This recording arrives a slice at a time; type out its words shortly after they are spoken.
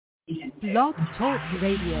Blog Talk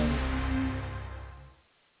Radio.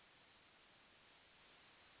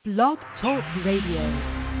 Blog Talk Radio.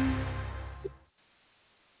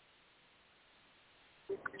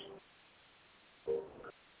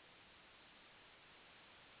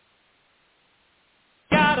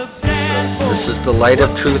 This is the Light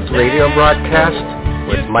of Truth radio broadcast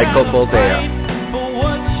with Michael Boldea.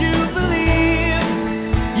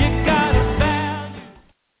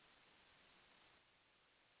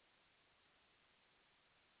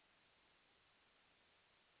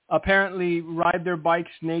 Apparently ride their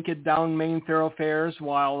bikes naked down main thoroughfares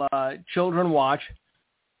while children watch.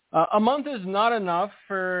 A month is not enough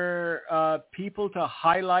for people to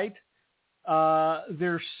highlight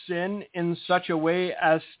their sin in such a way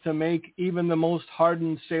as to make even the most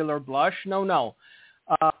hardened sailor blush. No.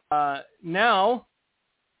 Now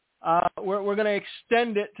we're going to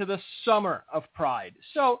extend it to the summer of Pride.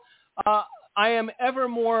 So I am ever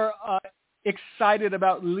more excited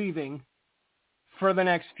about leaving for the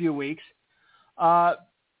next few weeks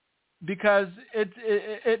because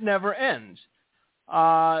it never ends.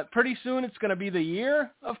 Pretty soon it's going to be the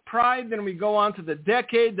year of Pride, then we go on to the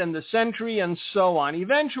decade, then the century, and so on.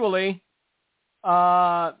 Eventually,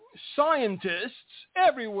 scientists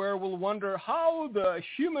everywhere will wonder how the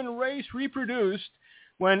human race reproduced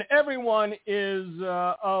when everyone is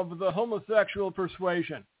of the homosexual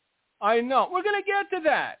persuasion. I know. We're going to get to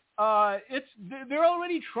that. They're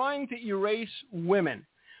already trying to erase women.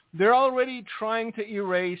 They're already trying to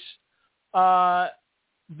erase the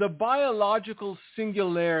biological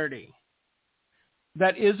singularity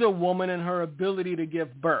that is a woman and her ability to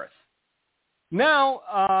give birth. Now,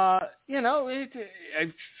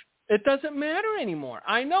 it doesn't matter anymore.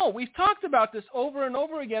 I know. We've talked about this over and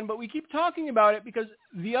over again, but we keep talking about it because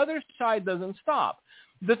the other side doesn't stop.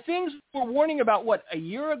 The things we're warning about, a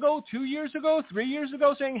year ago, 2 years ago, 3 years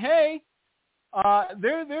ago, saying, hey,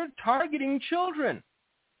 they're targeting children.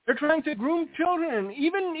 They're trying to groom children.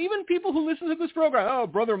 Even people who listen to this program, oh,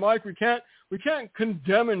 Brother Mike, we can't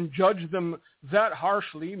condemn and judge them that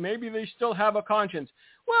harshly. Maybe they still have a conscience.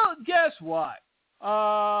 Well, guess what?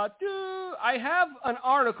 I have an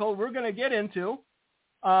article we're going to get into.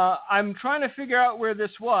 I'm trying to figure out where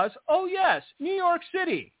this was. Oh, yes, New York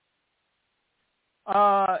City.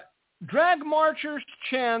 Drag marchers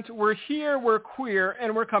chant, we're here, we're queer,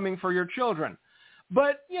 and we're coming for your children.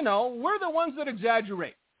 But, we're the ones that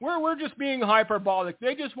exaggerate. We're just being hyperbolic.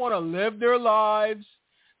 They just want to live their lives.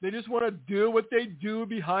 They just want to do what they do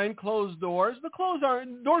behind closed doors. The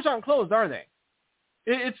doors aren't closed, are they?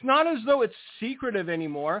 It's not as though it's secretive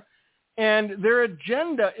anymore, and their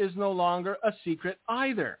agenda is no longer a secret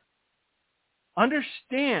either.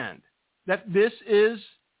 Understand that this is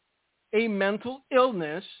a mental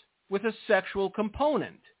illness with a sexual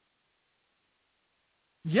component.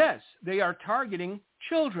 Yes, they are targeting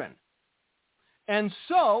children. And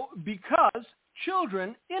so, because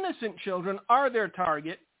children, innocent children, are their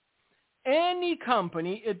target, any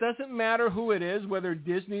company, it doesn't matter who it is, whether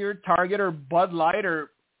Disney or Target or Bud Light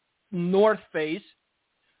or North Face,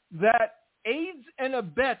 that aids and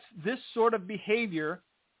abets this sort of behavior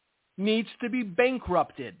needs to be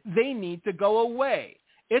bankrupted. They need to go away.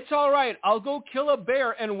 It's all right. I'll go kill a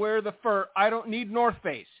bear and wear the fur. I don't need North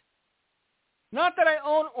Face. Not that I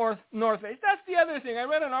own North Face. That's the other thing. I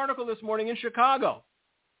read an article this morning in Chicago.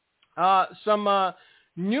 Some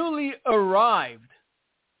newly arrived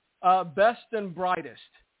best and brightest.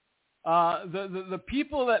 The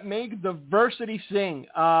people that make diversity sing.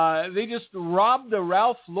 They just robbed the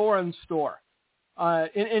Ralph Lauren store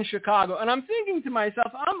in Chicago. And I'm thinking to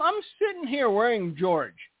myself, I'm sitting here wearing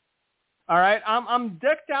George. All right, I'm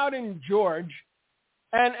decked out in George,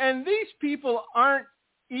 and these people aren't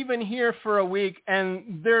even here for a week,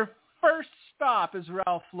 and their first stop is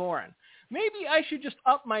Ralph Lauren. Maybe I should just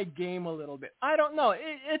up my game a little bit. I don't know.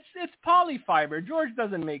 It's polyfiber. George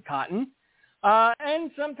doesn't make cotton,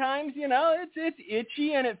 and sometimes it's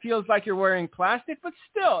itchy and it feels like you're wearing plastic, but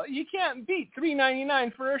still you can't beat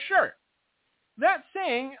 $3.99 for a shirt. That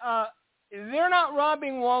saying. They're not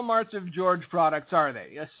robbing Walmarts of George products, are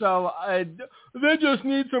they? So they just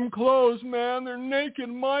need some clothes, man. They're naked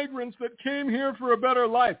migrants that came here for a better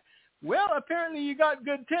life. Well, apparently you got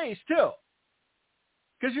good taste, too,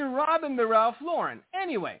 because you're robbing the Ralph Lauren.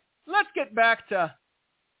 Anyway, let's get back to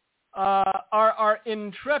our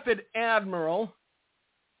intrepid admiral,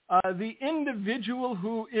 the individual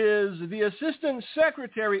who is the Assistant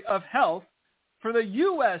Secretary of Health for the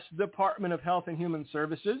U.S. Department of Health and Human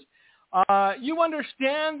Services. You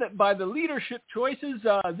understand that by the leadership choices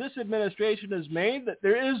this administration has made, that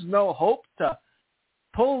there is no hope to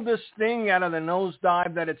pull this thing out of the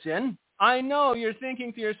nosedive that it's in. I know you're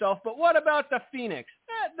thinking to yourself, but what about the Phoenix?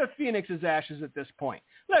 The Phoenix is ashes at this point.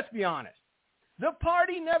 Let's be honest. The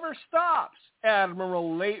party never stops,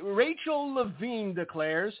 Admiral Rachel Levine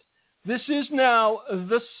declares. This is now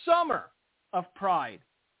the summer of pride.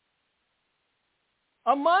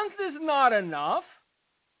 A month is not enough.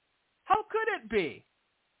 How could it be?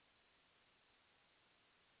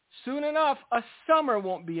 Soon enough, a summer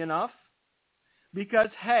won't be enough because,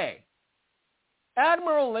 hey,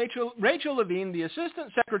 Admiral Rachel Levine, the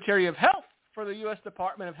Assistant Secretary of Health for the U.S.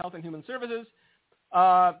 Department of Health and Human Services,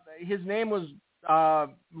 his name was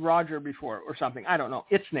Roger before or something. I don't know.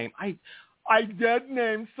 Its name. I dead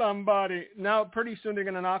named somebody. Now, pretty soon they're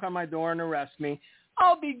going to knock on my door and arrest me.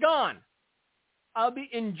 I'll be gone. I'll be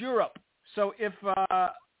in Europe. So if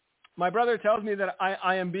my brother tells me that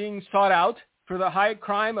I am being sought out for the high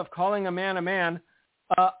crime of calling a man,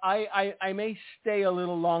 I may stay a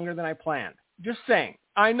little longer than I planned. Just saying.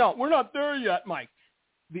 I know. We're not there yet, Mike.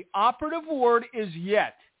 The operative word is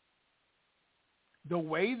yet. The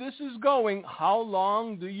way this is going, how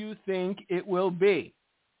long do you think it will be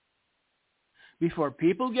before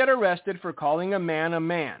people get arrested for calling a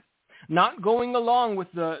man, not going along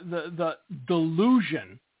with the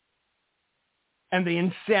delusion and the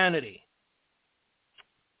insanity?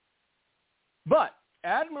 But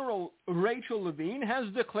Admiral Rachel Levine has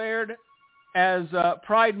declared, as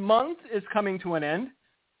Pride Month is coming to an end,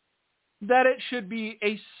 that it should be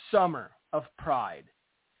a summer of pride.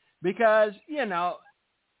 Because,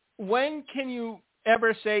 when can you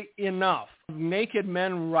ever say enough? Naked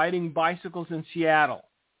men riding bicycles in Seattle.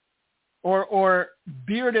 Or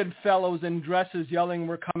bearded fellows in dresses yelling,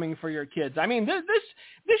 "We're coming for your kids." I mean, this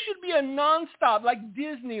should be a nonstop, like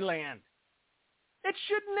Disneyland. It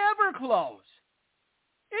should never close.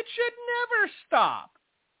 It should never stop.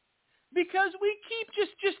 Because we keep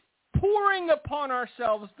just pouring upon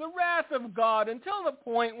ourselves the wrath of God until the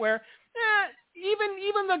point where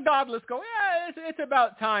even the godless go, it's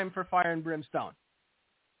about time for fire and brimstone.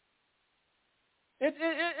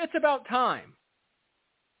 It's about time.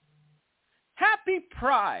 Happy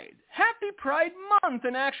Pride. Happy Pride Month.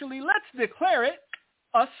 And actually, let's declare it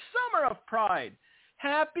a summer of pride.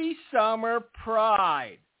 Happy Summer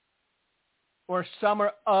Pride. Or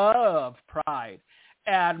Summer of Pride.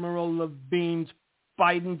 Admiral Levine's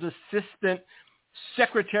Biden's Assistant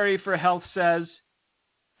Secretary for Health says,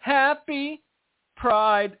 Happy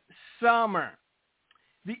Pride Summer.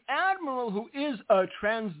 The Admiral, who is a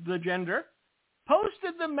transgender,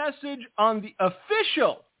 posted the message on the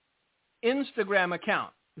official Instagram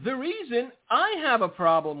account. The reason I have a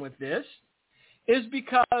problem with this is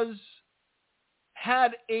because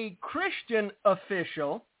had a Christian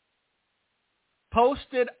official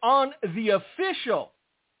posted on the official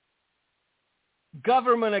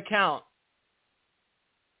government account,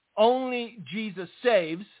 Only Jesus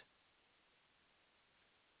Saves,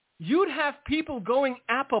 you'd have people going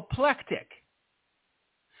apoplectic.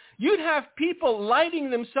 You'd have people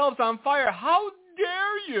lighting themselves on fire. How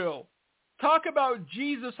dare you talk about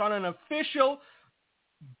Jesus on an official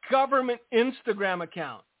government Instagram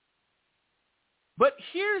account? But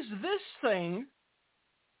here's this thing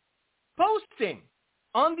posting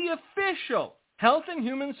on the official Health and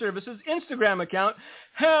Human Services Instagram account,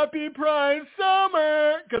 Happy Pride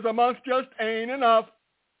Summer, because a month just ain't enough.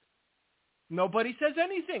 Nobody says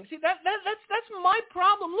anything. See, that's my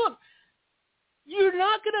problem. Look, you're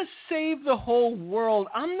not going to save the whole world.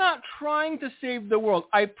 I'm not trying to save the world.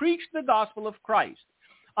 I preach the gospel of Christ.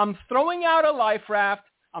 I'm throwing out a life raft.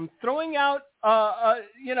 I'm throwing out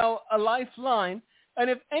a lifeline. And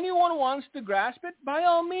if anyone wants to grasp it, by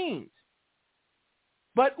all means.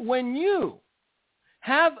 But when you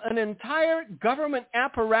have an entire government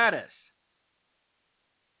apparatus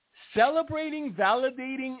celebrating,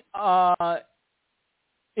 validating,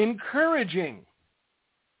 encouraging,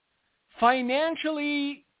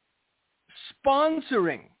 financially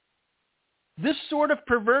sponsoring this sort of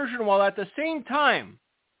perversion, while at the same time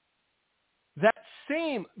that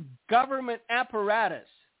same government apparatus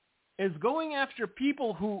is going after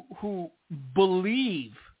people who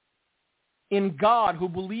believe in God, who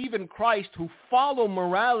believe in Christ, who follow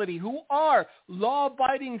morality, who are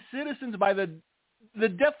law-abiding citizens by the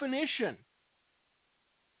definition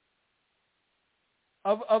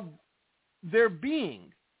of their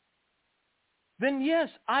being, then yes,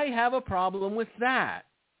 I have a problem with that.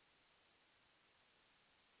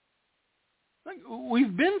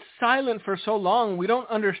 We've been silent for so long, we don't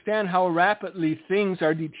understand how rapidly things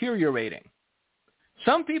are deteriorating.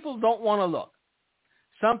 Some people don't want to look.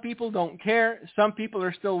 Some people don't care. Some people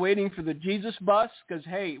are still waiting for the Jesus bus because,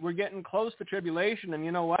 hey, we're getting close to tribulation, and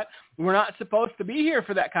you know what? We're not supposed to be here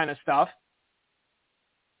for that kind of stuff.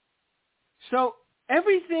 So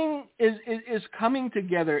everything is coming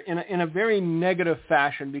together in a very negative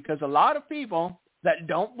fashion because a lot of people that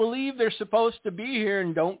don't believe they're supposed to be here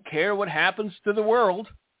and don't care what happens to the world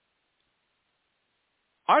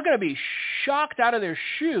are going to be shocked out of their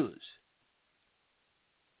shoes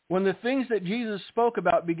when the things that Jesus spoke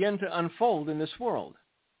about begin to unfold in this world.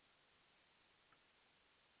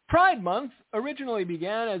 Pride Month originally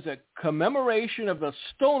began as a commemoration of the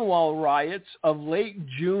Stonewall riots of late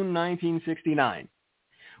June 1969,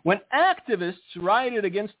 when activists rioted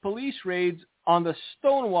against police raids on the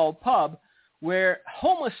Stonewall pub where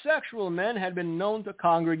homosexual men had been known to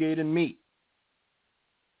congregate and meet.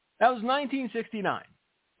 That was 1969.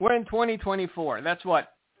 We're in 2024. That's what,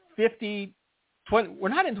 20, we're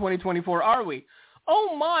not in 2024, are we?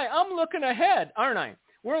 Oh my, I'm looking ahead, aren't I?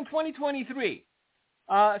 We're in 2023.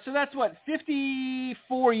 So that's what,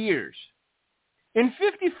 54 years. In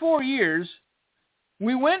 54 years,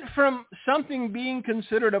 we went from something being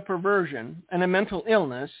considered a perversion and a mental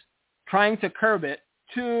illness, trying to curb it,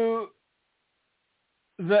 to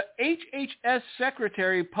the HHS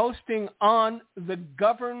secretary posting on the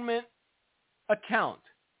government account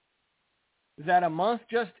that a month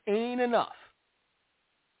just ain't enough.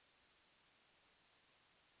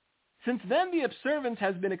 Since then, the observance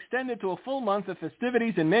has been extended to a full month of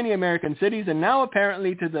festivities in many American cities, and now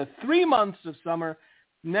apparently to the 3 months of summer,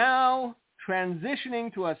 now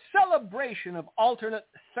transitioning to a celebration of alternate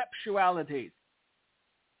sexualities.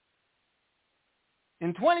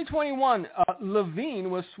 In 2021, Levine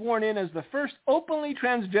was sworn in as the first openly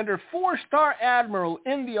transgender 4-star admiral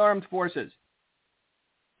in the armed forces.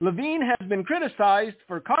 Levine has been criticized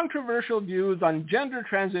for controversial views on gender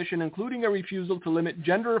transition, including a refusal to limit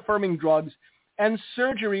gender-affirming drugs and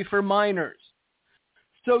surgery for minors.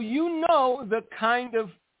 So you know the kind of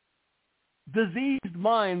diseased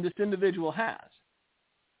mind this individual has.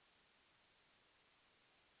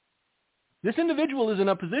 This individual is in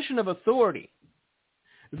a position of authority.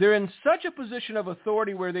 They're in such a position of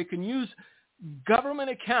authority where they can use government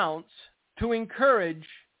accounts to encourage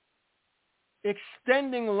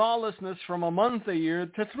extending lawlessness from a month a year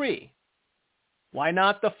to 3. Why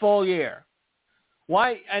not the full year?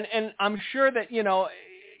 Why? And I'm sure that, you know,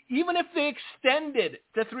 even if they extended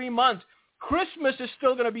to 3 months, Christmas is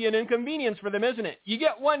still going to be an inconvenience for them, isn't it? You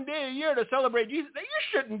get 1 day a year to celebrate Jesus. You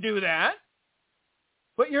shouldn't do that.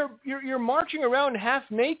 But you're marching around half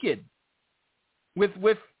naked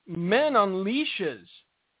with men on leashes,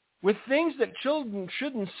 with things that children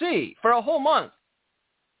shouldn't see for a whole month.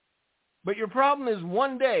 But your problem is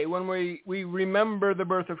 1 day when we remember the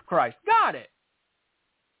birth of Christ. Got it.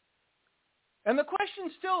 And the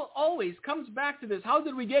question still always comes back to this. How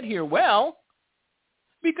did we get here? Well,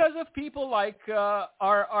 because of people like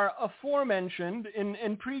our aforementioned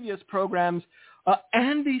in previous programs,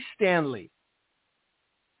 Andy Stanley.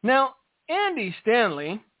 Now, Andy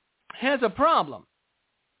Stanley has a problem.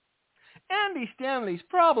 Andy Stanley's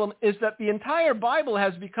problem is that the entire Bible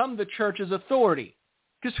has become the church's authority.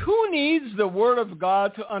 Because who needs the Word of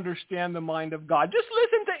God to understand the mind of God? Just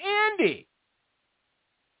listen to Andy.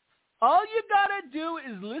 All you got to do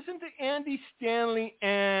is listen to Andy Stanley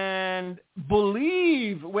and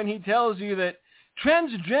believe when he tells you that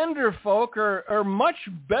transgender folk are much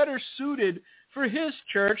better suited for his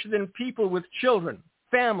church than people with children,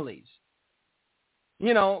 families.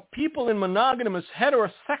 You know, people in monogamous,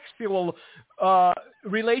 heterosexual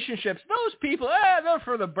relationships, those people, they're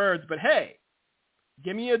for the birds. But hey,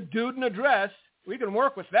 give me a dude and a dress. We can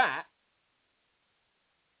work with that.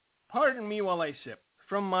 Pardon me while I sip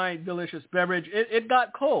from my delicious beverage. It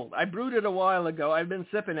got cold. I brewed it a while ago. I've been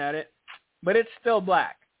sipping at it, but it's still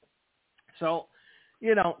black. So,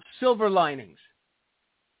 you know, silver linings.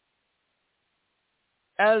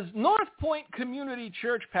 As North Point Community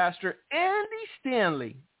Church pastor Andy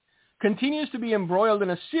Stanley continues to be embroiled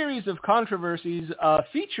in a series of controversies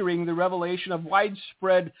featuring the revelation of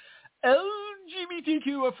widespread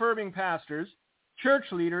LGBTQ affirming pastors, church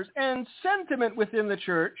leaders, and sentiment within the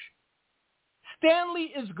church,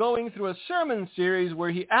 Stanley is going through a sermon series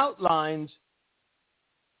where he outlines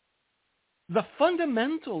the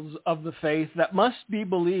fundamentals of the faith that must be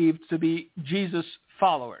believed to be Jesus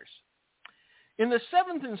followers. In the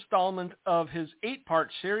 7th installment of his 8-part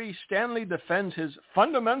series, Stanley defends his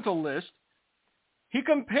fundamental list. He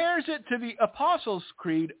compares it to the Apostles'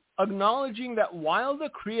 Creed, acknowledging that while the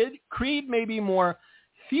creed may be more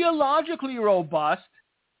theologically robust,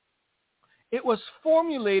 it was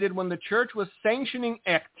formulated when the church was sanctioning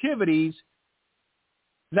activities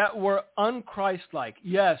that were unchristlike.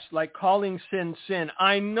 Yes, like calling sin, sin.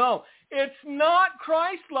 I know. It's not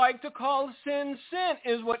Christ-like to call sin, sin,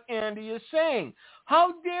 is what Andy is saying.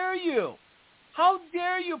 How dare you? How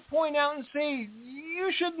dare you point out and say,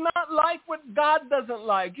 you should not like what God doesn't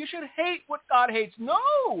like. You should hate what God hates.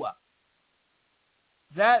 No!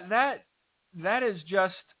 That is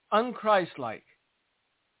just unchristlike.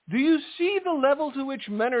 Do you see the level to which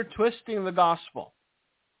men are twisting the gospel?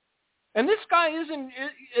 And this guy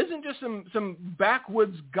isn't just some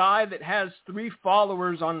backwoods guy that has 3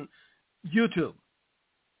 followers on YouTube.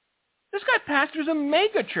 This guy pastors a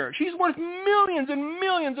mega church. He's worth millions and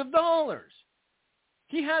millions of dollars.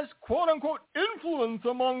 He has quote-unquote influence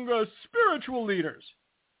among spiritual leaders.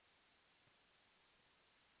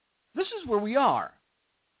 This is where we are.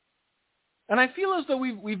 And I feel as though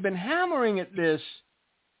we've been hammering at this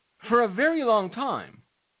for a very long time.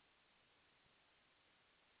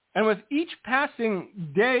 And with each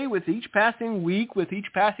passing day, with each passing week, with each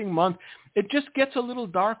passing month, it just gets a little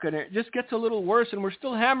darker and it just gets a little worse, and we're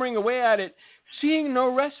still hammering away at it, seeing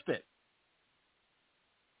no respite.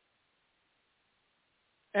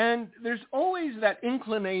 And there's always that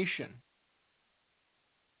inclination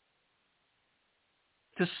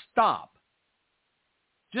to stop.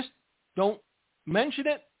 Just don't mention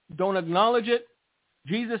it. Don't acknowledge it.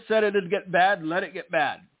 Jesus said it'd get bad. Let it get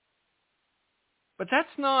bad. But that's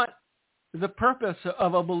not the purpose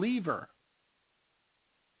of a believer.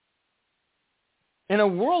 In a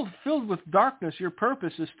world filled with darkness, your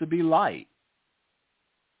purpose is to be light.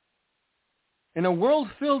 In a world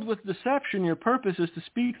filled with deception, your purpose is to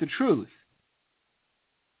speak the truth.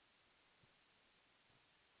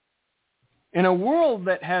 In a world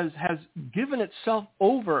that has given itself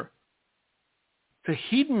over to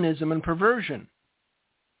hedonism and perversion,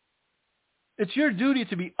 it's your duty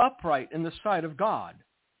to be upright in the sight of God.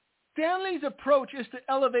 Stanley's approach is to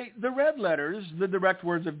elevate the red letters, the direct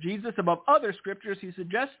words of Jesus, above other scriptures. He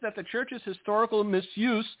suggests that the church's historical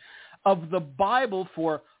misuse of the Bible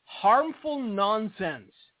for harmful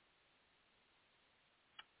nonsense.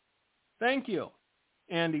 Thank you,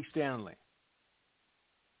 Andy Stanley.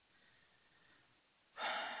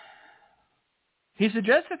 He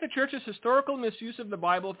suggests that the church's historical misuse of the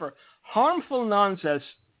Bible for harmful nonsense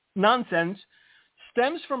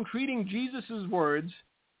stems from treating Jesus' words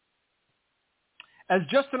as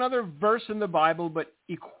just another verse in the Bible, but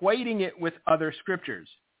equating it with other scriptures.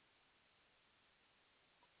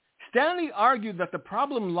 Stanley argued that the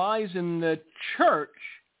problem lies in the church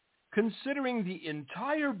considering the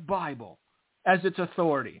entire Bible as its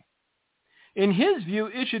authority. In his view,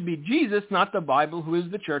 it should be Jesus, not the Bible, who is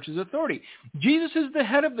the church's authority. Jesus is the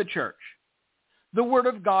head of the church. The Word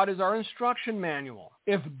of God is our instruction manual.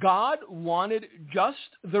 If God wanted just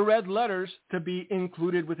the red letters to be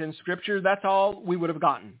included within Scripture, that's all we would have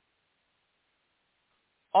gotten.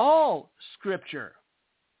 All Scripture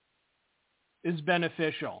is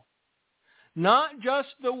beneficial. Not just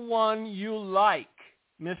the one you like,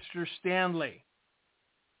 Mr. Stanley.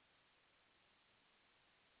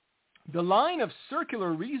 The line of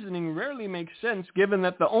circular reasoning rarely makes sense given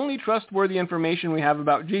that the only trustworthy information we have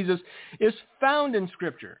about Jesus is found in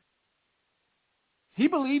Scripture. He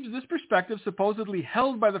believes this perspective, supposedly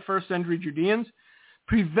held by the first century Judeans,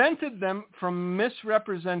 prevented them from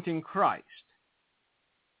misrepresenting Christ.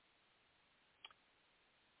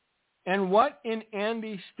 And what in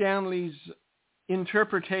Andy Stanley's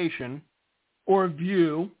interpretation or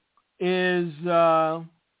view is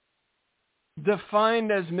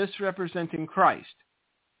defined as misrepresenting Christ?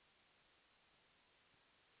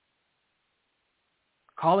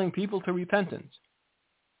 Calling people to repentance.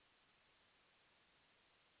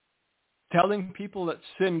 Telling people that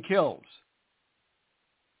sin kills.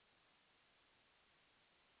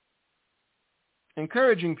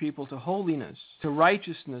 Encouraging people to holiness, to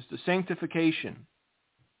righteousness, to sanctification.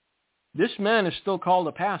 This man is still called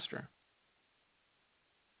a pastor.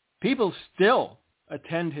 People still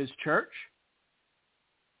attend his church.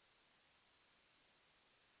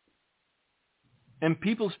 And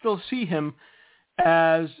people still see him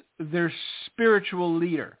as their spiritual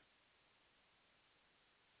leader.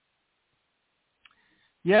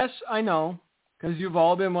 Yes, I know, because you've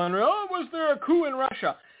all been wondering, was there a coup in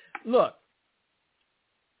Russia? Look,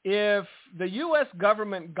 if the U.S.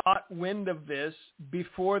 government got wind of this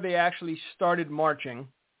before they actually started marching,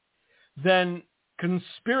 then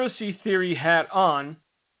conspiracy theory hat on,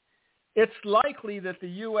 it's likely that the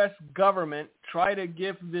U.S. government tried to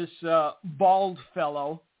give this bald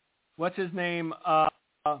fellow, what's his name,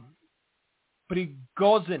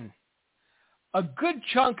 Prigozhin, a good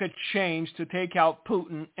chunk of change to take out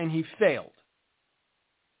Putin, and he failed.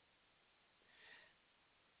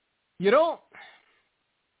 You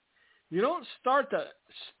don't start the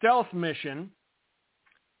stealth mission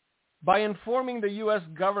by informing the U.S.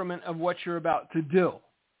 government of what you're about to do.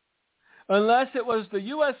 Unless it was the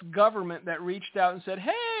U.S. government that reached out and said,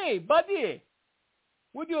 hey, buddy,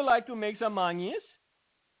 would you like to make some monies?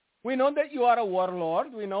 We know that you are a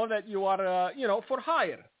warlord. We know that you are, for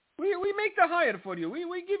hire. We make the hire for you.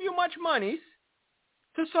 We give you much money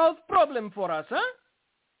to solve problem for us, huh?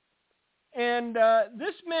 And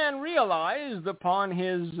this man realized upon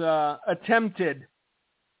his attempted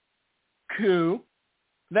coup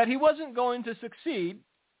that he wasn't going to succeed,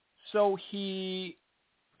 so he,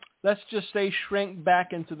 let's just say, shrank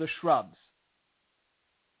back into the shrubs.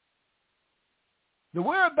 The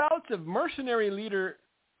whereabouts of mercenary leader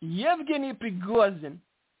Yevgeny Prigozhin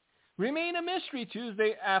remain a mystery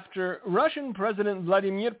Tuesday after Russian President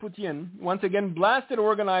Vladimir Putin once again blasted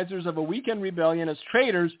organizers of a weekend rebellion as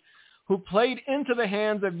traitors who played into the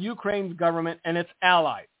hands of Ukraine's government and its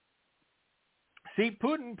allies. See,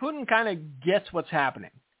 Putin kind of gets what's happening.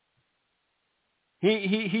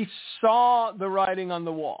 He saw the writing on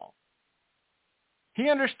the wall. He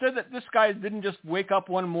understood that this guy didn't just wake up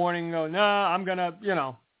one morning and go, nah, I'm going to,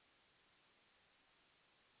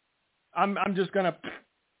 I'm just going to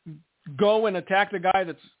go and attack the guy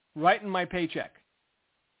that's writing my paycheck.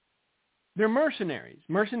 They're mercenaries.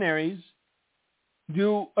 Mercenaries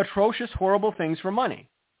do atrocious, horrible things for money.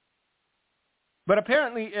 But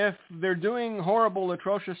apparently, if they're doing horrible,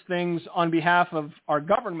 atrocious things on behalf of our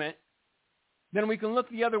government, then we can look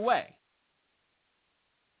the other way.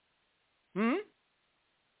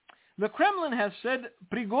 The Kremlin has said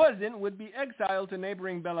Prigozhin would be exiled to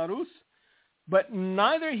neighboring Belarus, but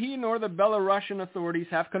neither he nor the Belarusian authorities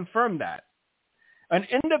have confirmed that. An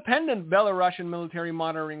independent Belarusian military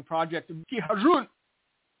monitoring project, Kihajun,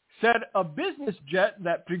 said a business jet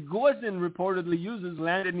that Prigozhin reportedly uses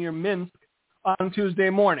landed near Minsk on Tuesday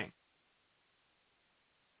morning.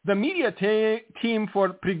 The media team for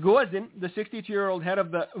Prigozhin, the 62-year-old head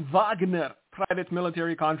of the Wagner private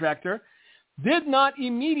military contractor, did not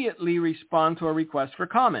immediately respond to a request for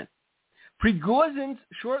comment. Prigozhin's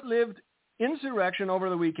short-lived insurrection over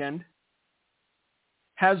the weekend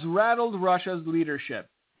has rattled Russia's leadership.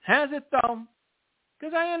 Has it, though?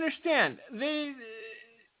 Because I understand. They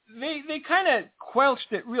kind of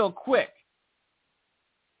quelched it real quick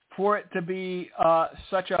for it to be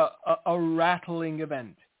such a rattling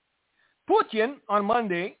event. Putin, on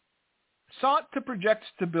Monday, sought to project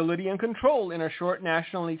stability and control in a short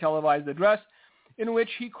nationally televised address in which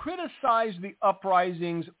he criticized the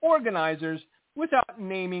uprising's organizers without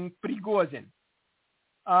naming Prigozhin.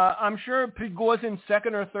 I'm sure Prigozhin's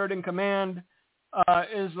second or third in command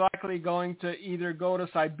is likely going to either go to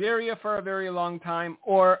Siberia for a very long time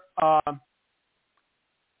or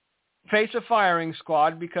face a firing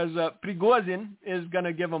squad because Prigozhin is going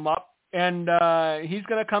to give him up, and he's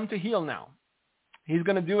going to come to heel now. He's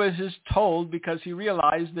going to do as he's told because he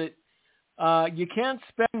realized that you can't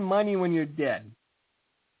spend money when you're dead.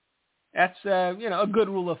 That's a good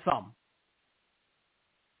rule of thumb.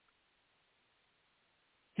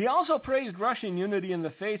 He also praised Russian unity in the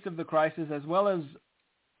face of the crisis, as well as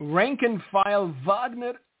rank-and-file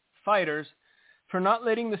Wagner fighters for not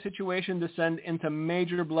letting the situation descend into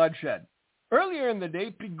major bloodshed. Earlier in the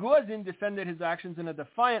day, Prigozhin defended his actions in a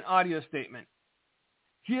defiant audio statement.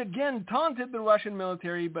 He again taunted the Russian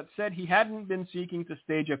military, but said he hadn't been seeking to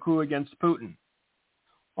stage a coup against Putin.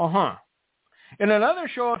 In another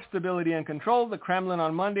show of stability and control, the Kremlin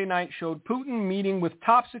on Monday night showed Putin meeting with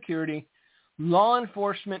top security, law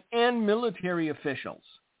enforcement, and military officials,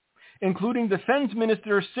 including Defense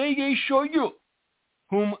Minister Sergei Shoigu,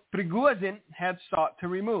 whom Prigozhin had sought to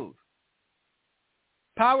remove.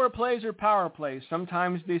 Power plays are power plays.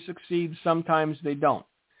 Sometimes they succeed, sometimes they don't.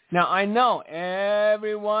 Now, I know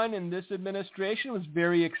everyone in this administration was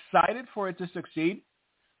very excited for it to succeed,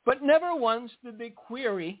 but never once did they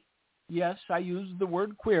query, yes, I use the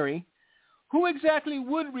word query, who exactly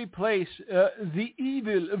would replace the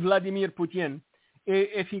evil Vladimir Putin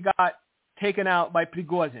if he got taken out by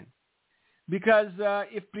Prigozhin. Because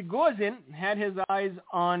if Prigozhin had his eyes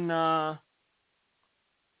on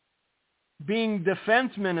being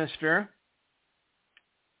defense minister,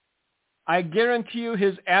 I guarantee you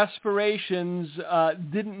his aspirations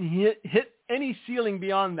didn't hit any ceiling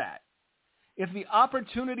beyond that. If the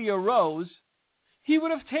opportunity arose, he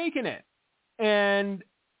would have taken it. And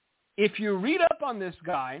if you read up on this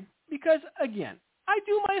guy, because, again, I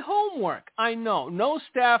do my homework. I know. No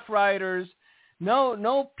staff writers,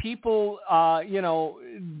 no people,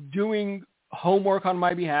 doing homework on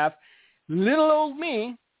my behalf. Little old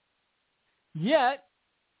me. Yet,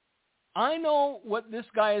 I know what this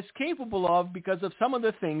guy is capable of because of some of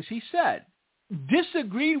the things he said.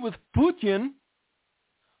 Disagreed with Putin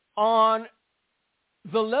on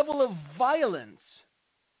the level of violence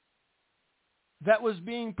that was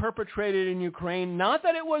being perpetrated in Ukraine. Not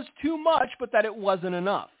that it was too much, but that it wasn't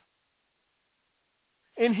enough.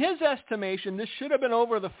 In his estimation, this should have been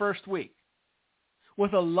over the first week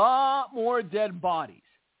with a lot more dead bodies.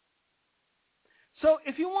 So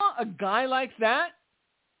if you want a guy like that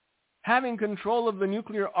having control of the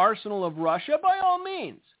nuclear arsenal of Russia, by all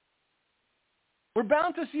means. We're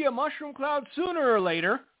bound to see a mushroom cloud sooner or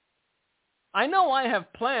later. I know I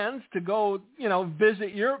have plans to go,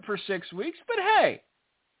 visit Europe for 6 weeks, but hey,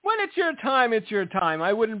 when it's your time, it's your time.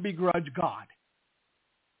 I wouldn't begrudge God.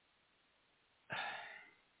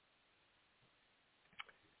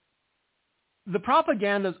 The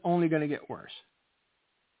propaganda is only going to get worse.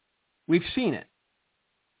 We've seen it.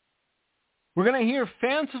 We're going to hear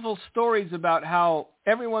fanciful stories about how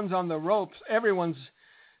everyone's on the ropes, everyone's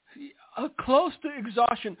close to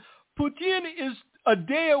exhaustion. Putin is a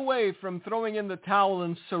day away from throwing in the towel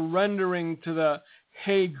and surrendering to the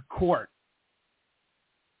Hague court.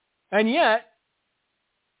 And yet,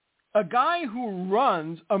 a guy who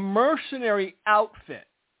runs a mercenary outfit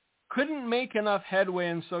couldn't make enough headway,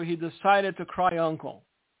 and so he decided to cry uncle.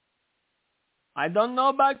 I don't know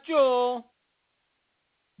about you,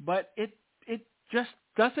 but it just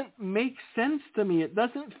doesn't make sense to me. It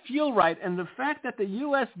doesn't feel right. And the fact that the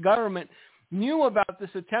U.S. government knew about this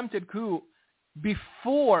attempted coup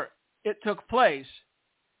before it took place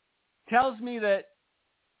tells me that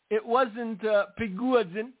it wasn't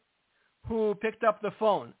Prigozhin who picked up the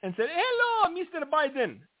phone and said, "Hello, Mr.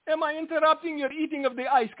 Biden. Am I interrupting your eating of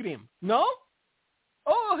the ice cream?" No?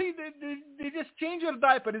 Oh, they just changed your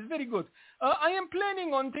diaper. It's very good. I am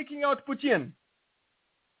planning on taking out Putin.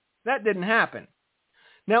 That didn't happen.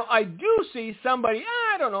 Now, I do see somebody,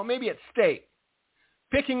 I don't know, maybe at state,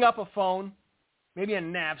 picking up a phone, maybe a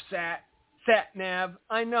sat-nav.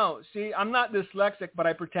 I know. See, I'm not dyslexic, but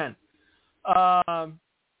I pretend.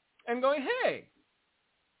 And going, "Hey,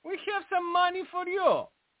 we have some money for you."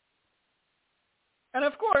 And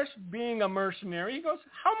of course, being a mercenary, he goes,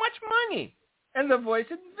 "How much money?" And the voice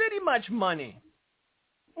said, "Very much money."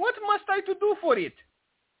 "What must I to do for it?"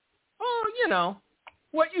 "Oh,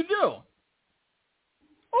 what you do."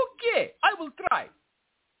 "Okay, I will try."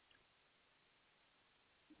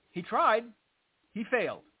 He tried. He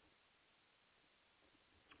failed.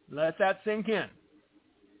 Let that sink in.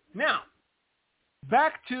 Now,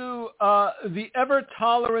 back to the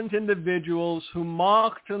ever-tolerant individuals who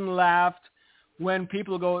mocked and laughed when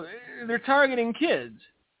people go, they're targeting kids.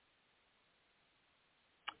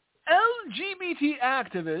 LGBT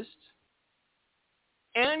activists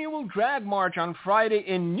annual drag march on Friday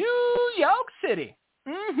in New York City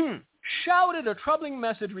shouted a troubling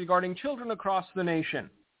message regarding children across the nation.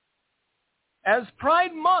 As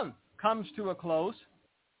Pride Month comes to a close,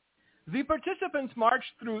 the participants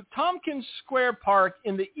marched through Tompkins Square Park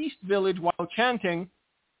in the East Village while chanting,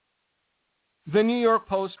 the New York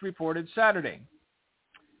Post reported Saturday.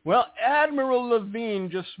 Well, Admiral Levine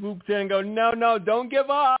just swooped in and go, no, don't give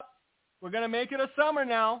up. We're going to make it a summer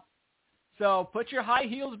now. So put your high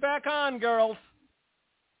heels back on, girls.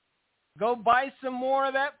 Go buy some more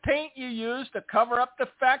of that paint you used to cover up the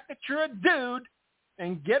fact that you're a dude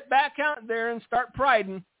and get back out there and start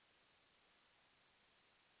priding.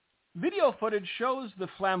 Video footage shows the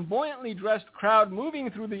flamboyantly dressed crowd moving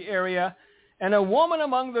through the area, and a woman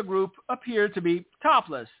among the group appeared to be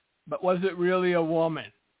topless. But was it really a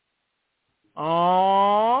woman?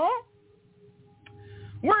 Aww.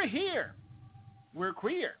 We're here. We're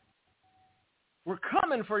queer. We're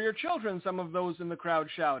coming for your children, some of those in the crowd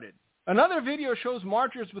shouted. Another video shows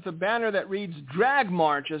marchers with a banner that reads Drag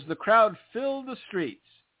March as the crowd filled the streets.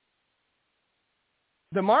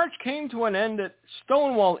 The march came to an end at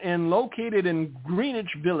Stonewall Inn, located in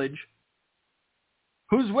Greenwich Village,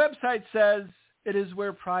 whose website says it is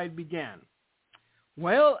where Pride began.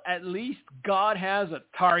 Well, at least God has a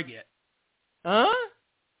target. Huh?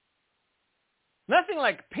 Nothing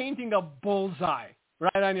like painting a bullseye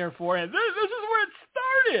right on your forehead. This is where it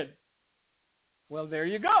started. Well, there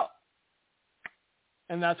you go.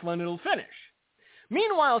 And that's when it'll finish.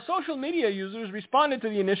 Meanwhile, social media users responded to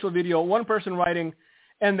the initial video, one person writing,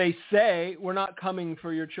 "And they say we're not coming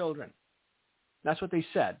for your children." That's what they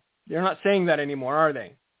said. They're not saying that anymore, are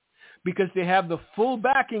they? Because they have the full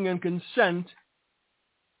backing and consent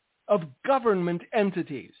of government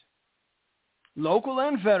entities, local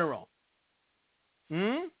and federal.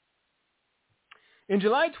 In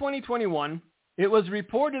July 2021, it was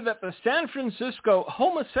reported that the San Francisco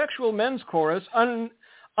Homosexual Men's Chorus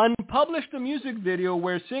unpublished a music video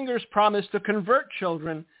where singers promise to convert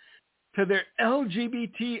children to their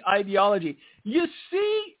LGBT ideology. You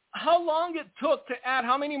see how long it took to add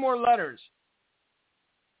how many more letters?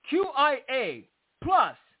 QIA,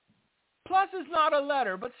 plus. Plus is not a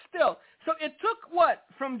letter, but still. So it took what?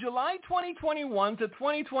 From July 2021 to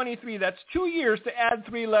 2023, that's 2 years to add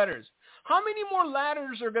 3 letters. How many more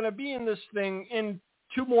letters are going to be in this thing in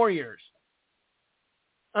 2 more years?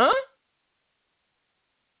 Huh?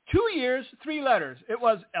 2 years, 3 letters. It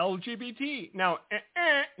was LGBT. Now,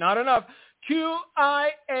 not enough.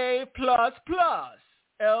 QIA plus plus.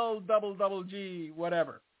 LGGG,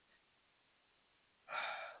 whatever.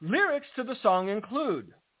 Lyrics to the song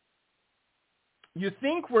include, you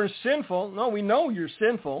think we're sinful. No, we know you're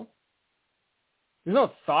sinful. There's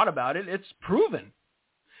no thought about it. It's proven.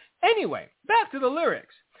 Anyway, back to the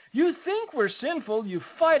lyrics. You think we're sinful. You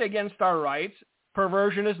fight against our rights.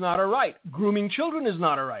 Perversion is not a right. Grooming children is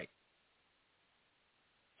not a right.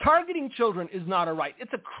 Targeting children is not a right.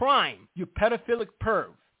 It's a crime, you pedophilic perv.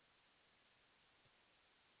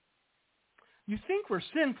 You think we're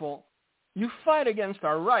sinful. You fight against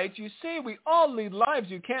our rights. You say we all lead lives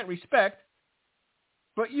you can't respect.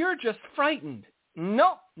 But you're just frightened.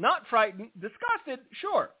 No, not frightened. Disgusted,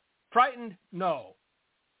 sure. Frightened, no.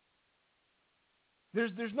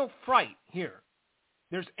 There's no fright here.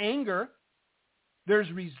 There's anger. There's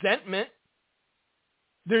resentment.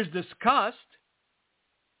 There's disgust.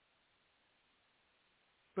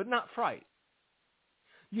 But not fright.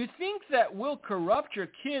 You think that we'll corrupt your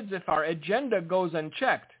kids if our agenda goes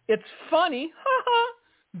unchecked. It's funny.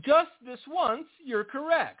 Just this once, you're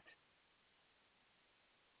correct.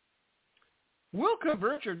 We'll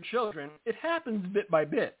convert your children. It happens bit by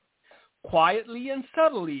bit, quietly and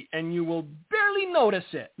subtly, and you will barely notice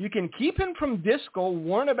it. You can keep him from disco,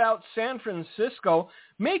 warn about San Francisco,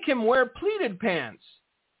 make him wear pleated pants.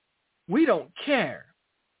 We don't care.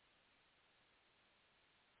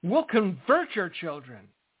 We'll convert your children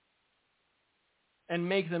and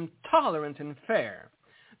make them tolerant and fair.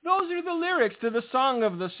 Those are the lyrics to the song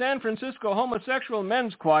of the San Francisco Homosexual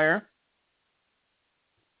Men's Choir.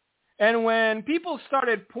 And when people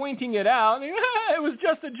started pointing it out, it was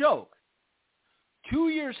just a joke. 2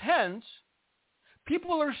 years hence,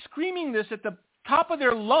 people are screaming this at the top of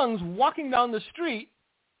their lungs, walking down the street,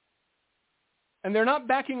 and they're not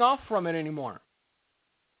backing off from it anymore.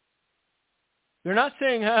 They're not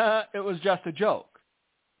saying, it was just a joke.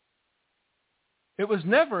 It was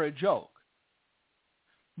never a joke.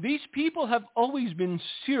 These people have always been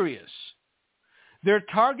serious. Their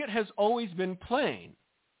target has always been plain.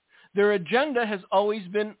 Their agenda has always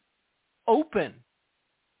been open.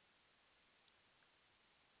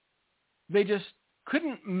 They just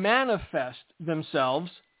couldn't manifest themselves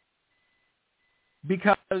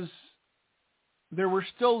because there were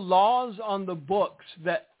still laws on the books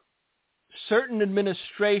that certain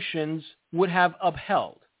administrations would have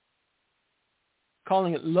upheld,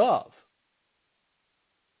 calling it love.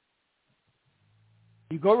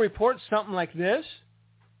 You go report something like this,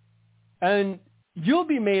 and you'll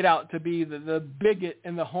be made out to be the bigot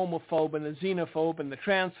and the homophobe and the xenophobe and the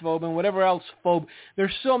transphobe and whatever else phobe.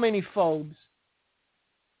 There's so many phobes.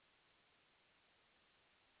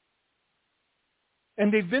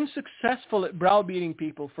 And they've been successful at browbeating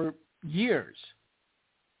people for years.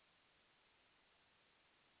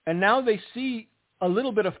 And now they see a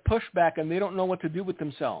little bit of pushback and they don't know what to do with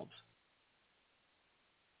themselves.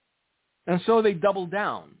 And so they double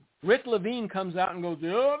down. Rick Levine comes out and goes,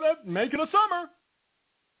 make it a summer.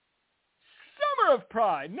 Summer of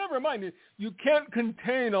pride. Never mind. You can't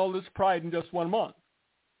contain all this pride in just 1 month.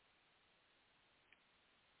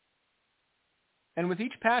 And with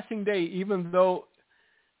each passing day, even though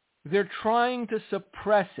they're trying to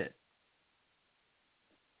suppress it,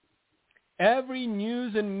 every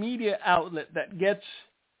news and media outlet that gets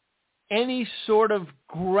any sort of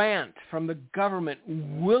grant from the government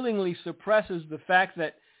willingly suppresses the fact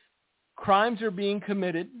that crimes are being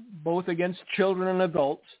committed, both against children and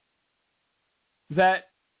adults, that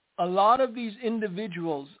a lot of these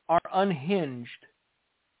individuals are unhinged,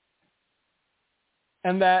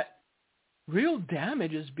 and that real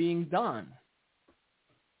damage is being done.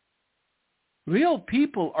 Real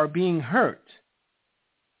people are being hurt.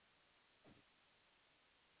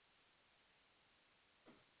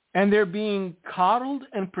 And they're being coddled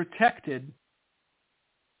and protected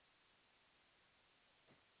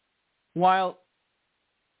while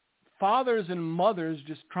fathers and mothers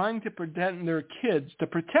just trying to protect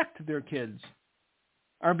their kids,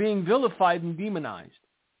 are being vilified and demonized.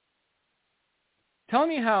 Tell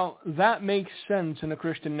me how that makes sense in a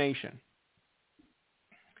Christian nation.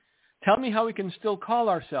 Tell me how we can still call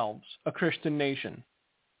ourselves a Christian nation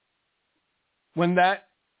when that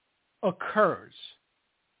occurs.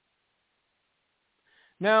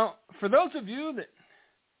 Now, for those of you that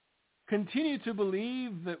continue to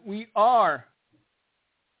believe that we are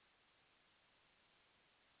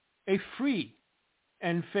a free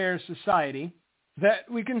and fair society, that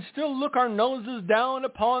we can still look our noses down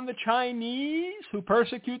upon the Chinese who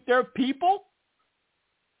persecute their people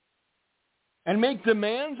and make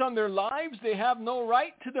demands on their lives they have no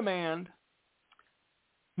right to demand.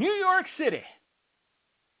 New York City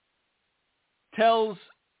tells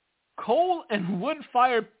coal and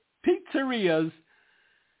wood-fired pizzerias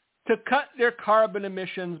to cut their carbon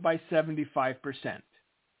emissions by 75%.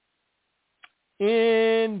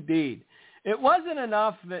 Indeed. It wasn't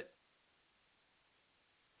enough that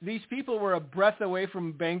these people were a breath away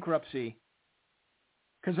from bankruptcy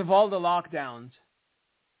because of all the lockdowns.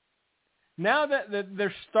 Now that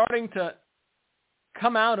they're starting to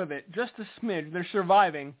come out of it, just a smidge, they're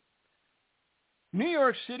surviving, New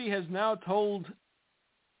York City has now told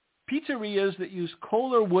pizzerias that use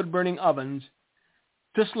coal or wood-burning ovens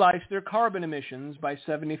to slice their carbon emissions by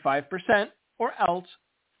 75% or else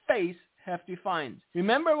face hefty fines.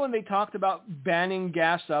 Remember when they talked about banning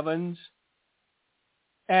gas ovens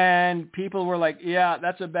and people were like, yeah,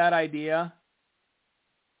 that's a bad idea?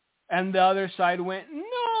 And the other side went,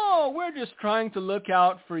 no, we're just trying to look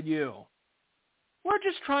out for you. We're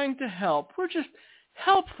just trying to help. We're just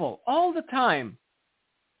helpful all the time.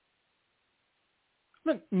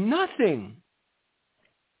 Look, nothing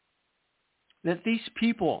that these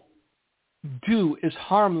people do is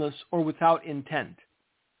harmless or without intent.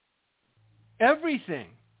 Everything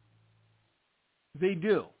they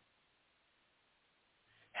do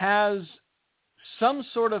has some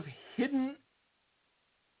sort of hidden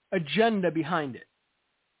agenda behind it.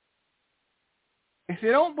 If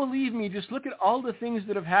you don't believe me, just look at all the things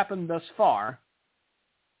that have happened thus far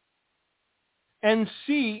and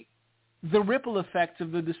see the ripple effects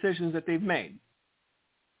of the decisions that they've made.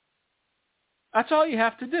 That's all you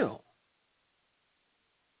have to do.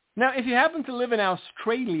 Now, if you happen to live in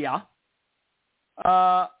Australia,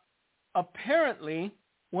 apparently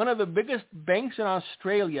one of the biggest banks in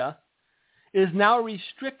Australia is now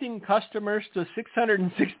restricting customers to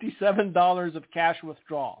 $667 of cash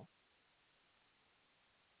withdrawal.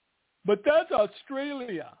 But that's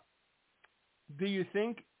Australia. Do you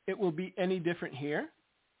think it will be any different here?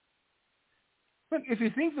 Look, if you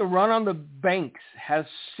think the run on the banks has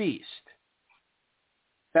ceased,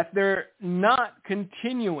 that they're not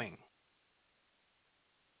continuing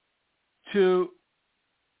to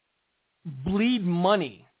bleed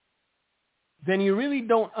money, then you really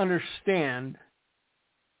don't understand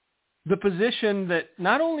the position that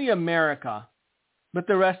not only America, but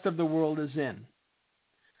the rest of the world is in.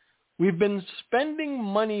 We've been spending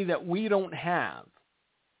money that we don't have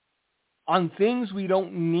on things we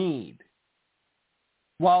don't need,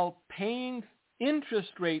 while paying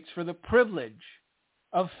interest rates for the privilege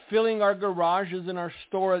of filling our garages and our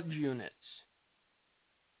storage units.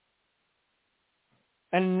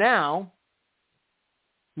 And now,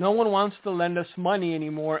 no one wants to lend us money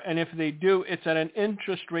anymore, and if they do, it's at an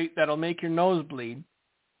interest rate that'll make your nose bleed.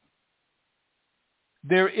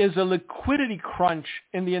 There is a liquidity crunch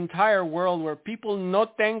in the entire world where people no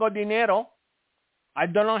tengo dinero. I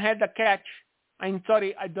don't know how to catch. I'm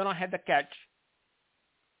sorry, I don't know how to catch.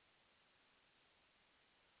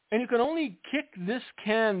 And you can only kick this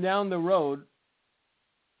can down the road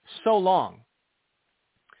so long.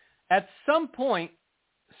 At some point,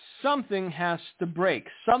 something has to break.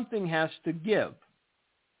 Something has to give.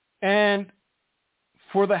 And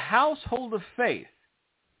for the household of faith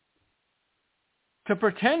to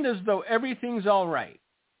pretend as though everything's all right,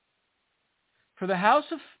 for the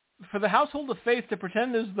household of faith to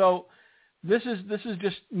pretend as though this is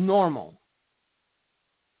just normal,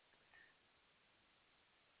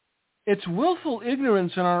 it's willful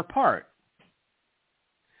ignorance on our part.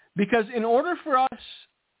 Because in order for us,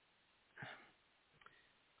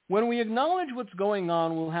 when we acknowledge what's going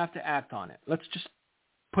on, we'll have to act on it. Let's just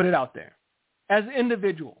put it out there. As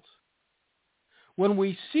individuals, when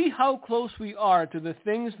we see how close we are to the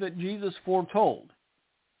things that Jesus foretold,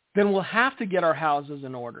 then we'll have to get our houses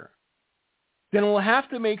in order. Then we'll have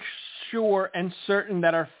to make sure and certain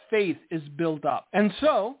that our faith is built up. And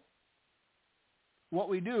so, what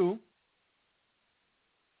we do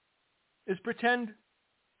is pretend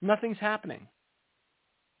nothing's happening.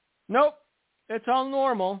 Nope, it's all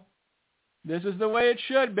normal. This is the way it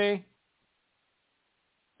should be.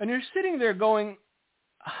 And you're sitting there going,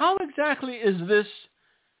 how exactly is this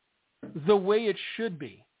the way it should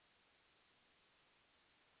be?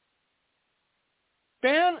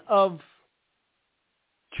 span of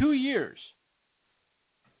 2 years,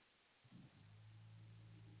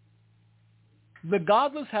 the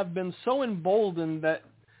godless have been so emboldened that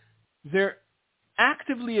they're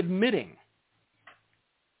actively admitting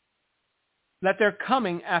that they're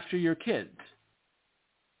coming after your kids.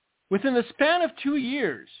 Within the span of 2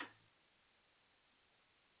 years,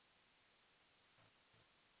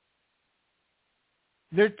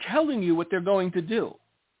 they're telling you what they're going to do.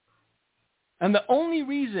 And the only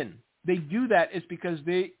reason they do that is because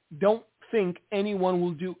they don't think anyone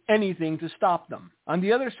will do anything to stop them. On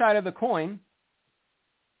the other side of the coin,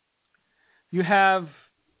 you have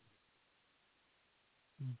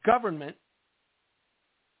government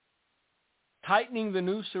tightening the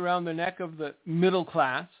noose around the neck of the middle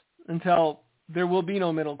class until there will be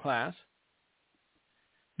no middle class.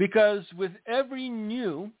 Because with every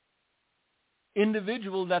new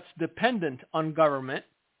individual that's dependent on government,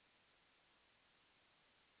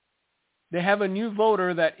 they have a new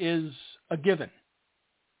voter that is a given.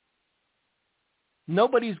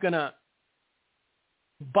 Nobody's going to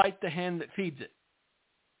bite the hand that feeds it.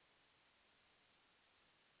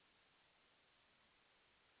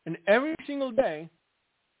 And every single day,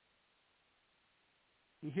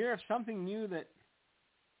 you hear of something new that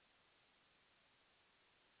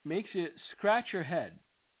makes you scratch your head.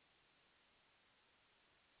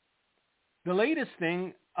 The latest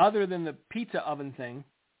thing, other than the pizza oven thing,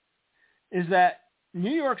 is that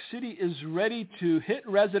New York City is ready to hit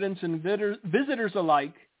residents and visitors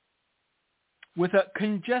alike with a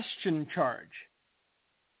congestion charge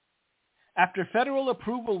after federal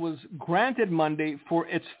approval was granted Monday for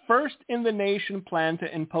its first-in-the-nation plan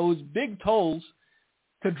to impose big tolls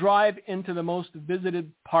to drive into the most visited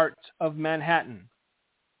parts of Manhattan.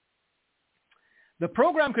 The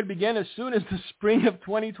program could begin as soon as the spring of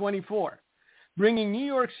 2024, bringing New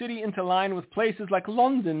York City into line with places like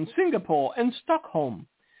London, Singapore, and Stockholm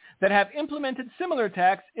that have implemented similar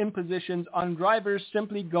tax impositions on drivers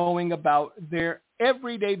simply going about their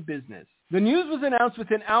everyday business. The news was announced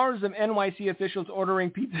within hours of NYC officials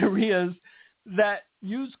ordering pizzerias that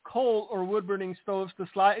use coal or wood-burning stoves to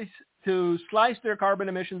slice their carbon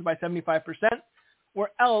emissions by 75%,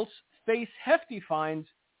 or else face hefty fines,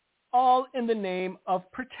 all in the name of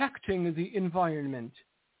protecting the environment.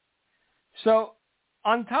 So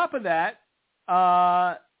on top of that,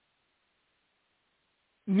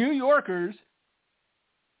 New Yorkers,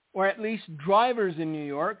 or at least drivers in New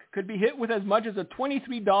York, could be hit with as much as a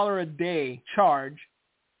 $23 a day charge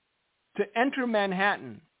to enter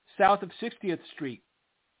Manhattan south of 60th Street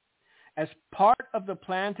as part of the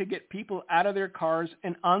plan to get people out of their cars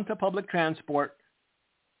and onto public transport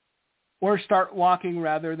or start walking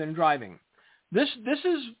rather than driving. This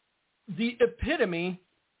is the epitome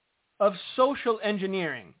of social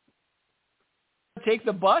engineering. Take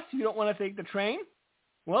the bus, you don't want to take the train?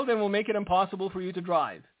 Well, then we'll make it impossible for you to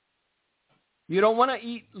drive. You don't want to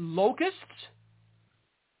eat locusts?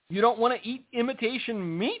 You don't want to eat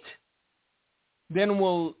imitation meat? Then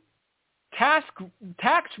we'll tax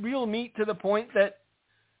real meat to the point that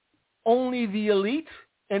only the elite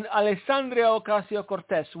and Alexandria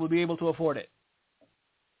Ocasio-Cortez will be able to afford it.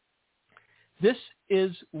 This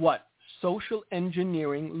is what social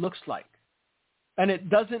engineering looks like. And it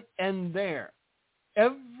doesn't end there.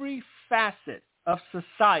 Every facet of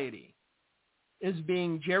society is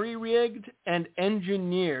being jerry-rigged and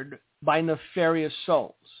engineered by nefarious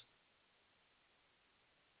souls.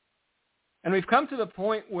 And we've come to the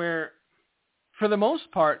point where, for the most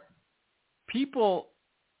part, people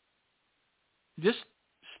just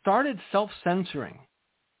started self-censoring.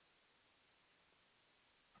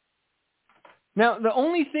 Now, the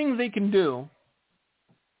only thing they can do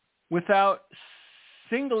without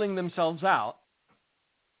singling themselves out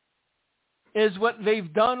is what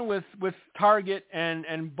they've done with Target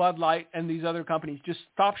and Bud Light and these other companies. Just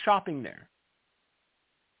stop shopping there.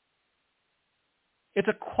 It's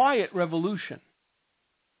a quiet revolution.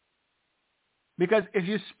 Because if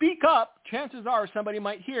you speak up, chances are somebody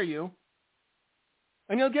might hear you,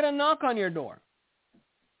 and you'll get a knock on your door.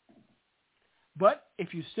 But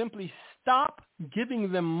if you simply stop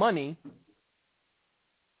giving them money,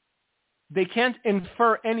 they can't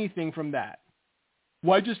infer anything from that.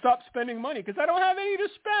 Why'd you stop spending money? Because I don't have any to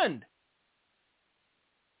spend.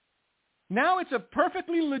 Now it's a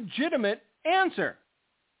perfectly legitimate answer,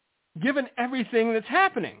 given everything that's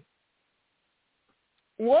happening.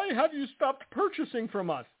 Why have you stopped purchasing from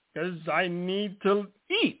us? Because I need to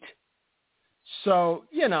eat. So,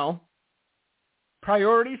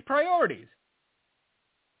 priorities.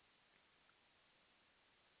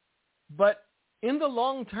 But in the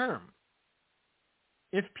long term,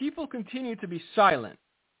 if people continue to be silent,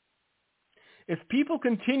 if people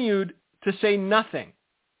continued to say nothing,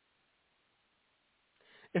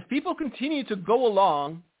 if people continue to go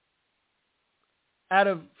along out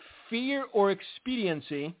of fear or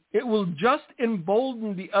expediency, it will just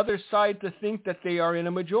embolden the other side to think that they are in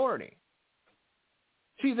a majority.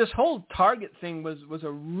 See, this whole Target thing was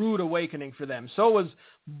a rude awakening for them. So was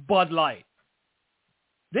Bud Light.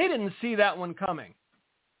 They didn't see that one coming.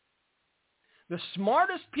 The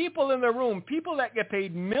smartest people in the room, people that get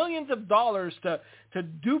paid millions of dollars to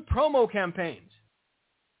do promo campaigns,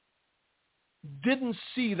 didn't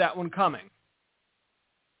see that one coming.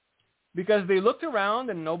 Because they looked around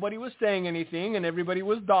and nobody was saying anything and everybody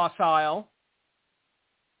was docile.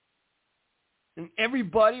 And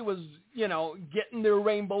everybody was, getting their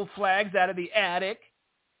rainbow flags out of the attic.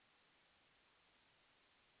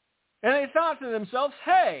 And they thought to themselves,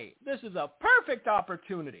 hey, this is a perfect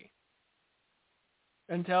opportunity.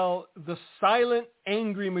 Until the silent,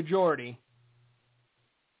 angry majority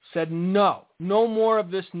said, no more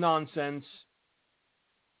of this nonsense.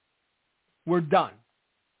 We're done.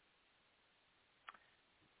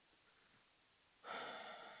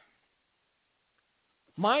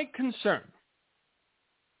 My concern,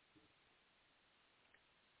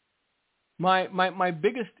 my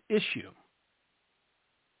biggest issue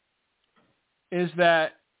is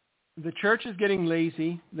that the church is getting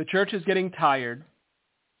lazy, the church is getting tired,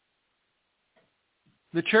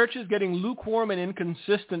 the church is getting lukewarm and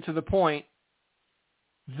inconsistent to the point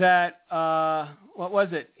that, what was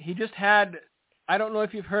it? He just had, I don't know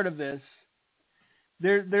if you've heard of this,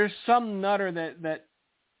 there's some nutter that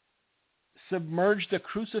submerged a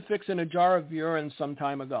crucifix in a jar of urine some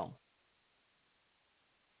time ago.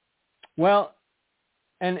 Well,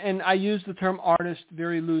 and I use the term artist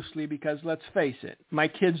very loosely because, let's face it, my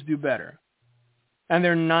kids do better. And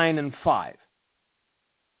they're 9 and 5.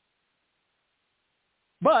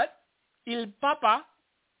 But Il Papa,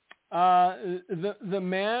 the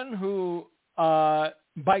man who,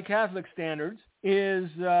 by Catholic standards, is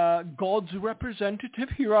God's representative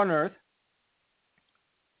here on earth,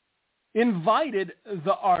 invited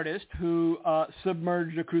the artist who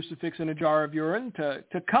submerged a crucifix in a jar of urine to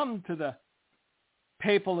come to the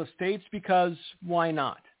papal estates because why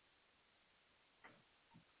not?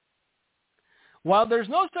 While there's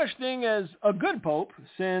no such thing as a good pope,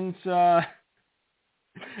 since, and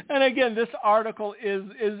again, this article is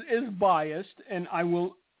biased, and I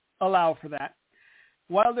will allow for that.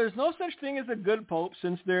 While there's no such thing as a good pope,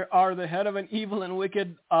 since there are the head of an evil and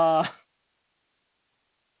wicked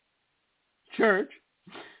church,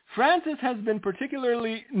 Francis has been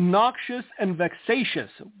particularly noxious and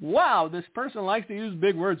vexatious. Wow, this person likes to use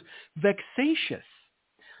big words. Vexatious.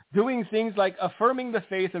 Doing things like affirming the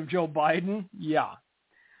faith of Joe Biden, yeah,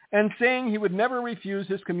 and saying he would never refuse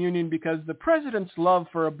his communion because the president's love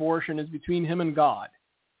for abortion is between him and God.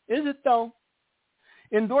 Is it though?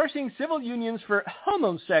 Endorsing civil unions for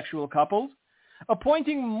homosexual couples,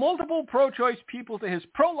 appointing multiple pro-choice people to his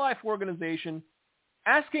pro-life organization,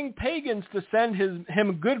 asking pagans to send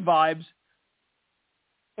him good vibes,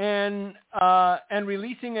 and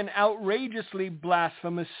releasing an outrageously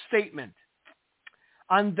blasphemous statement.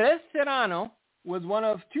 Andres Serrano was one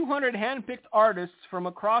of 200 handpicked artists from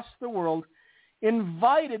across the world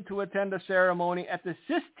invited to attend a ceremony at the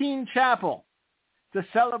Sistine Chapel to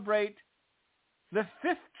celebrate the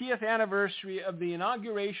 50th anniversary of the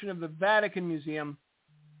inauguration of the Vatican Museum.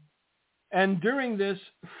 And during this,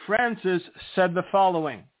 Francis said the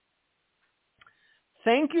following: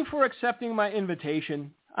 "Thank you for accepting my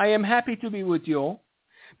invitation. I am happy to be with you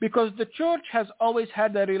because the church has always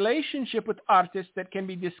had a relationship with artists that can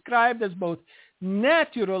be described as both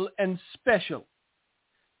natural and special.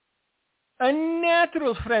 A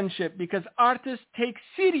natural friendship because artists take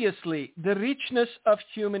seriously the richness of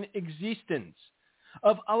human existence,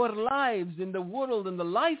 of our lives in the world and the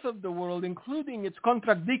life of the world, including its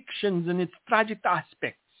contradictions and its tragic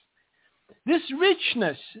aspects. This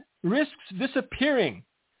richness risks disappearing.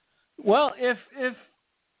 Well, if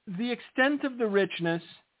the extent of the richness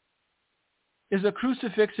is a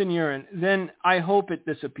crucifix in urine, then I hope it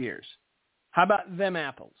disappears. How about them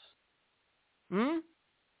apples?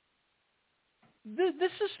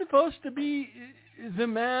 This is supposed to be the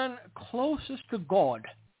man closest to God.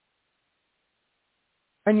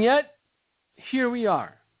 And yet, here we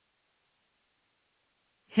are.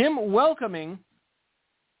 Him welcoming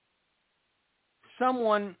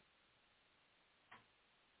someone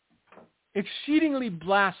exceedingly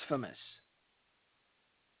blasphemous.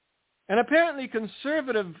 And apparently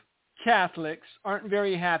conservative Catholics aren't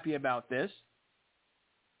very happy about this.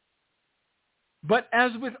 But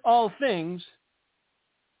as with all things,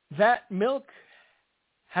 that milk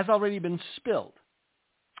has already been spilled.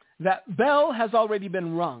 That bell has already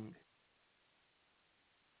been rung.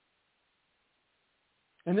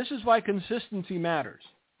 And this is why consistency matters.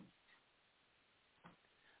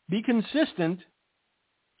 Be consistent,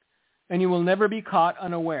 and you will never be caught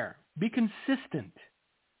unaware. Be consistent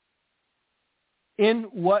in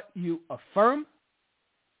what you affirm.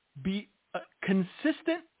 Be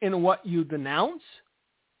consistent in what you denounce.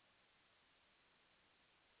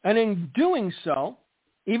 And in doing so,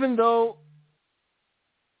 even though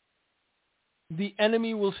the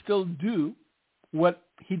enemy will still do what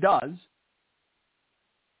he does,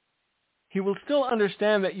 he will still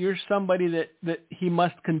understand that you're somebody that he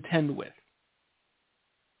must contend with.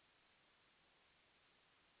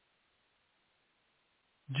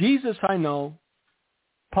 Jesus I know,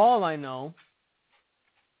 Paul I know,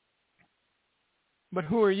 but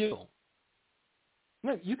who are you?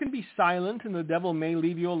 Look, you can be silent and the devil may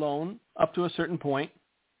leave you alone up to a certain point,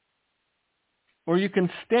 or you can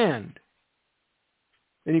stand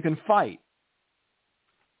and you can fight.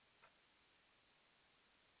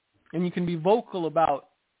 And you can be vocal about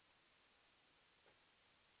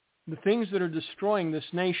the things that are destroying this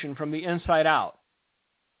nation from the inside out.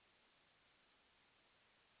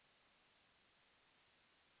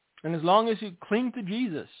 And as long as you cling to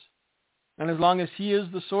Jesus, and as long as he is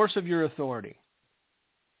the source of your authority,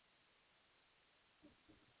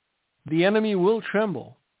 the enemy will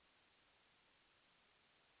tremble.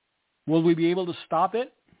 Will we be able to stop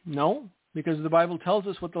it? No, because the Bible tells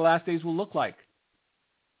us what the last days will look like.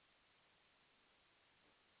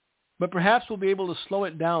 But perhaps we'll be able to slow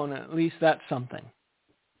it down, at least that's something.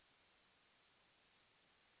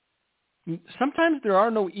 Sometimes there are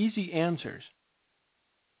no easy answers.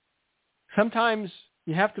 Sometimes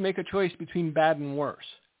you have to make a choice between bad and worse.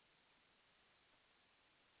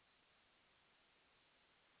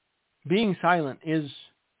 Being silent is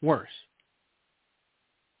worse.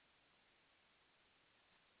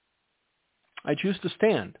 I choose to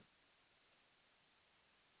stand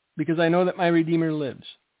because I know that my Redeemer lives.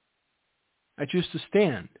 I choose to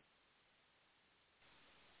stand.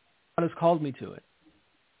 God has called me to it.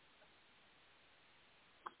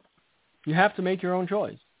 You have to make your own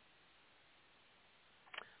choice.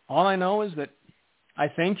 All I know is that I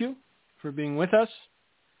thank you for being with us.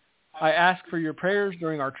 I ask for your prayers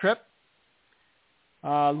during our trip.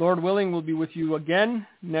 Lord willing, we'll be with you again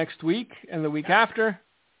next week and the week after.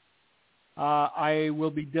 I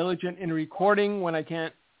will be diligent in recording when I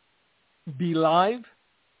can't be live.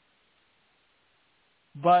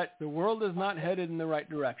 But the world is not headed in the right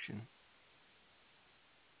direction.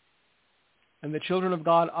 And the children of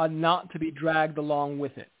God ought not to be dragged along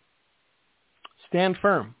with it. Stand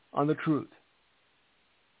firm on the truth.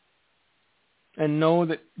 And know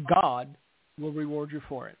that God will reward you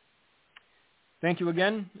for it. Thank you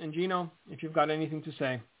again. And Gino, if you've got anything to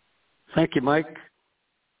say. Thank you, Mike.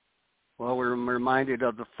 Well, we're reminded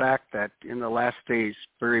of the fact that in the last days,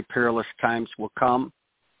 very perilous times will come.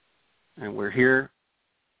 And we're here.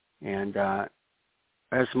 And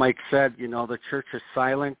as Mike said, the church is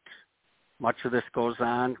silent. Much of this goes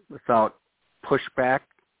on without pushback.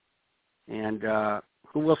 And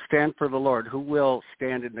who will stand for the Lord? Who will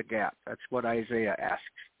stand in the gap? That's what Isaiah asks.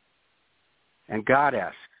 And God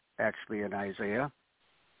asks, actually, in Isaiah,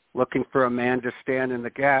 looking for a man to stand in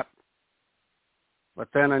the gap. But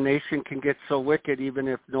then a nation can get so wicked, even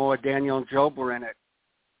if Noah, Daniel, and Job were in it,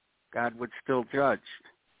 God would still judge.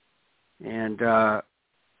 And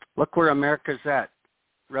look where America's at.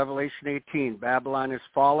 Revelation 18, Babylon is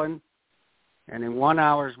fallen, and in 1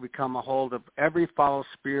 hour has become a hold of every foul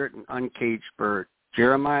spirit and uncaged bird.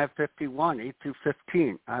 Jeremiah 51, 8 through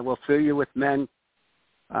 15, I will fill you with men.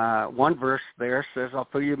 One verse there says, I'll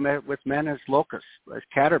fill you with men as locusts, as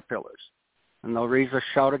caterpillars, and they'll raise a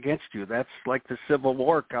shout against you. That's like the Civil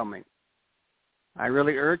War coming. I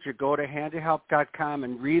really urge you, go to handyhelp.com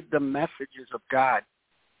and read the messages of God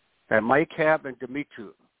that Mike have and Dimitri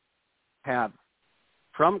have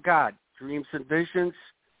from God, dreams and visions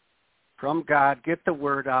from God. Get the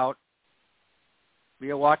word out.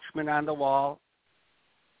 Be a watchman on the wall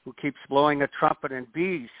who keeps blowing a trumpet, and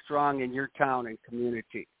be strong in your town and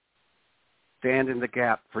community. Stand in the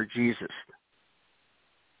gap for Jesus.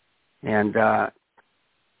 And God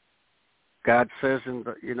says,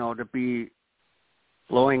 to be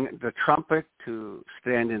blowing the trumpet, to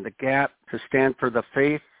stand in the gap, to stand for the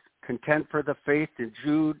faith, contend for the faith in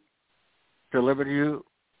Jude, deliver to you.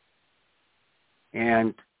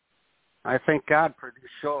 And I thank God for these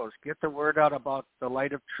shows. Get the word out about the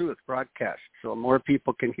Light of Truth broadcast so more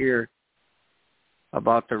people can hear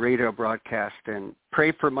about the radio broadcast. And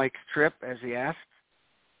pray for Mike's trip, as he asked.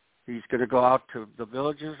 He's going to go out to the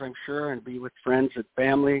villages, I'm sure, and be with friends and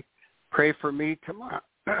family. Pray for me tomorrow.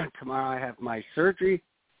 Tomorrow I have my surgery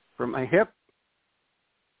for my hip.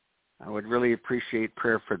 I would really appreciate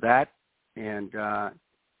prayer for that. And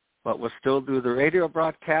but we'll still do the radio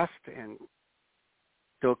broadcast and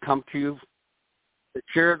still come to you to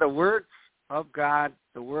share the words of God,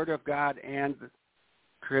 the Word of God, and the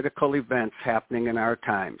critical events happening in our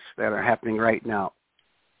times that are happening right now.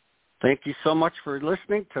 Thank you so much for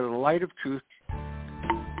listening to The Light of Truth.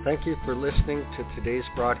 Thank you for listening to today's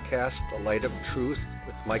broadcast, The Light of Truth,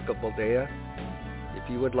 with Michael Boldea. If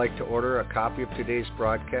you would like to order a copy of today's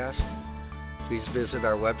broadcast, please visit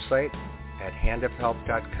our website at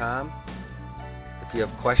handofhelp.com. If you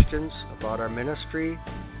have questions about our ministry,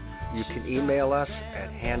 you can email us at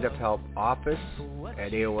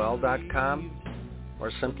handofhelpoffice@aol.com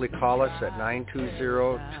or simply call us at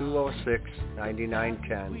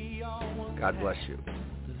 920-206-9910. God bless you.